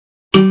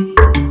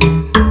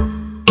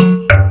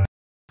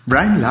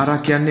Brian ලාරා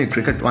කියන්නේ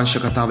cricket වංශ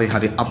කතාවේ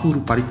හරි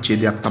අපූර්ව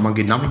පරිච්ඡේදයක්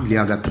තමන්ගේ නමින්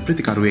ලියාගත්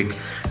ප්‍රතිකරුවෙක්.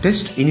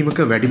 ටෙස්ට් ඉනිමක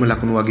වැඩිම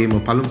ලකුණු වගේම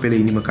පළමු පෙළ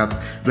ඉනිමකත්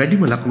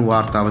වැඩිම ලකුණු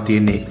වාර්තාව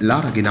තියෙන්නේ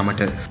ලාරාගේ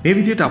නමට. මේ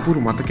විදිහට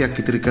අපූර්ව මතකයක්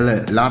ඉතිරි කළ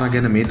ලාරා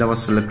ගැන මේ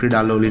දවස්වල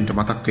ක්‍රීඩා ලෝලීන්ට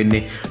මතක්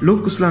වෙන්නේ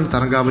ලෝක කුසලාන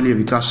තරගාවලිය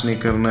විකාශනය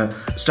කරන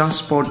ස්ටාර්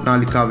ස්පෝර්ට්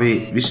නාලිකාවේ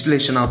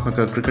විශ්ලේෂණාත්මක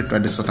ක්‍රිකට්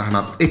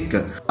වැඩසටහනත් එක්ක.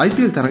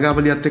 IPL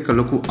තරගාවලියත් එක්ක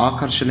ලොකු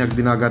ආකර්ෂණයක්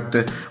දිනාගත්ත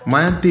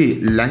මයන්ති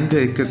ලැංග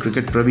එක්ක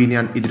ක්‍රිකට්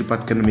ප්‍රවීණයන්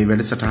ඉදිරිපත් කරන මේ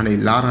වැඩසටහනේ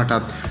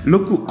ලාරාටත්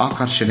ලොකු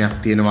ආකර්ෂණයක්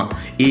තියෙනවා.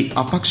 ඒ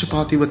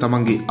අපක්ෂපාතීව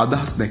තමන්ගේ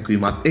අදහස්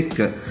දැක්වීමත් එක්ක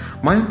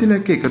මයන්තිල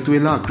එක්ක එකතු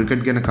වෙලා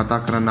ක්‍රිකට් ගැන කතා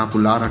කරන්න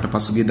ආපු ලාරාට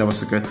පසුගිය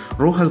දවසක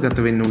රෝහල්ගත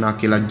වෙන්න උනා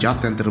කියලා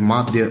ජාත්‍යන්තර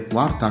මාධ්‍ය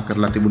වාර්තා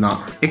කරලා තිබුණා.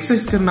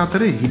 එක්සයිස් කරන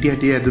අතරේ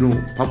හිටියට ඇදුණු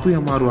පපුවේ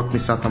අමාරුවක්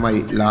නිසා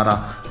තමයි ලාරා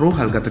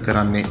රෝහල්ගත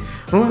කරන්නේ.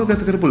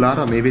 රෝහල්ගත කරපු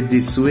ලාරා මේ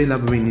වෙද්දී සුවය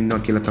ලැබමින්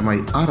ඉන්නවා කියලා තමයි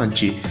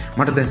ආරංචි.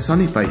 මට දැන්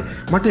සනීපයි.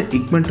 මට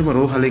ඉක්මනටම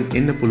රෝහලෙන්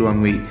එන්න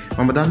පුළුවන් වෙයි.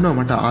 මම දන්නවා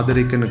මට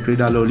ආදරය කරන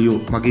ක්‍රීඩාලෝලියෝ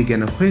මගේ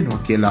ගැන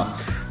හොයනවා කියලා.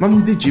 මම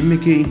ඉතින් ජිම්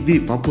එකේ ඉද්දී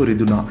පපුව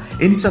රිදුනා.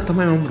 ඒ නිසා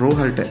තමයි මම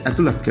රෝහලට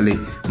ඇතුළත් කළේ.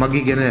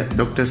 මගේ ගැන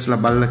ડોක්ටර්ස්ලා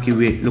බලලා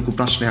කිව්වේ ලොකු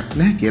ප්‍රශ්නයක්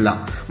නැහැ කියලා.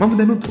 මම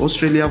දැනුත්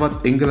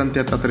ඕස්ට්‍රේලියාවත්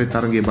එංගලන්තයත් අතරේ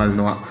තරගය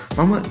බලනවා.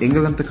 මම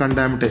එංගලන්ත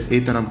කණ්ඩායමට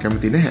ඒ තරම්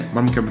කැමති නැහැ.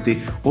 මම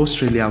කැමති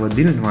ඕස්ට්‍රේලියාව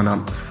දිනනවා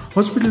නම්.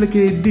 හොස්පිටල්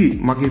එකේ ඉද්දී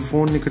මගේ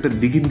ෆෝන් එකට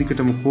දිගින්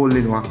දිගටම කෝල්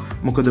එනවා.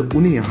 මොකද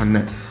උනේ අහන්න.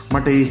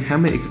 මට ඒ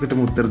හැම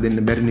එකකටම උත්තර දෙන්න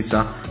බැරි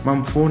නිසා මම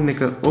ෆෝන්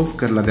එක ඕෆ්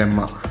කරලා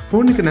දැම්මා.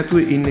 ෆෝන් එක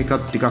නැතුව ඉන්න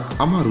එකත් ටිකක්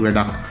අමාරු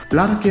වැඩක්.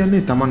 ලාරා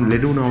කියන්නේ තමන්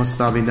ලෙඩ වුණ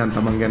අවස්ථාවේ ඉඳන්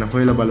තමන් ගැන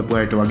හොයලා බලපු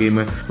අයට වගේම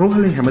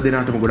රෝහලේ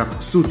හැමදෙනාටම ගොඩක්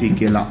ස්තුතියි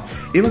කියලා.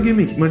 ඒ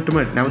වගේම ඉක්මනටම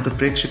නැවත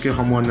ප්‍රේක්ෂකයෝ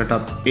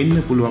හමුවන්නටත් එන්න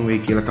පුළුවන් වෙයි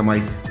කියලා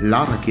තමයි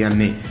ලාරා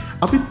කියන්නේ.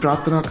 අපි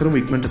ප්‍රාර්ථනා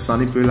කරමු ඉක්මනට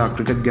සනීප වෙලා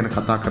ක්‍රිකට් ගැන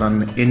කතා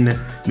කරන්න එන්න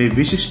මේ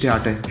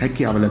විශිෂ්ටයාට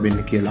හැකියාව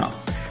ලැබෙන්න කියලා.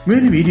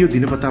 මෙවැනි වීඩියෝ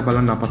දිනපතා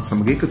බලන්න අපත්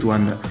සමග එකතු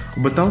වන්න.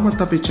 ඔබ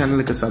තවමත් අපේ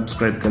channel එක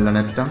subscribe කරලා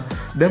නැත්නම්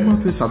දැන්ම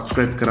අපිව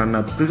subscribe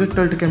කරන්නත්, ක්‍රිකට්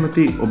වලට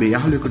කැමති ඔබේ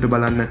යාළුවෙකුට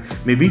බලන්න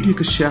මේ වීඩියෝ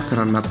එක share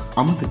කරන්නත්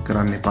අමතක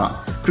කරන්න එපා.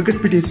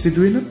 ක්‍රිකට් පිටියේ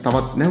සිදුවෙන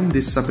තවත් නැවුම්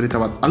දෙස් අපිට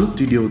තවත් අලුත්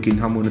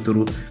වීඩියෝකින් හමු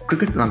වනතුරු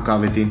ක්‍රිකට්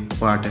ලංකාවෙන්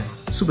ඔයාට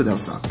සුබ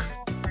දවසක්.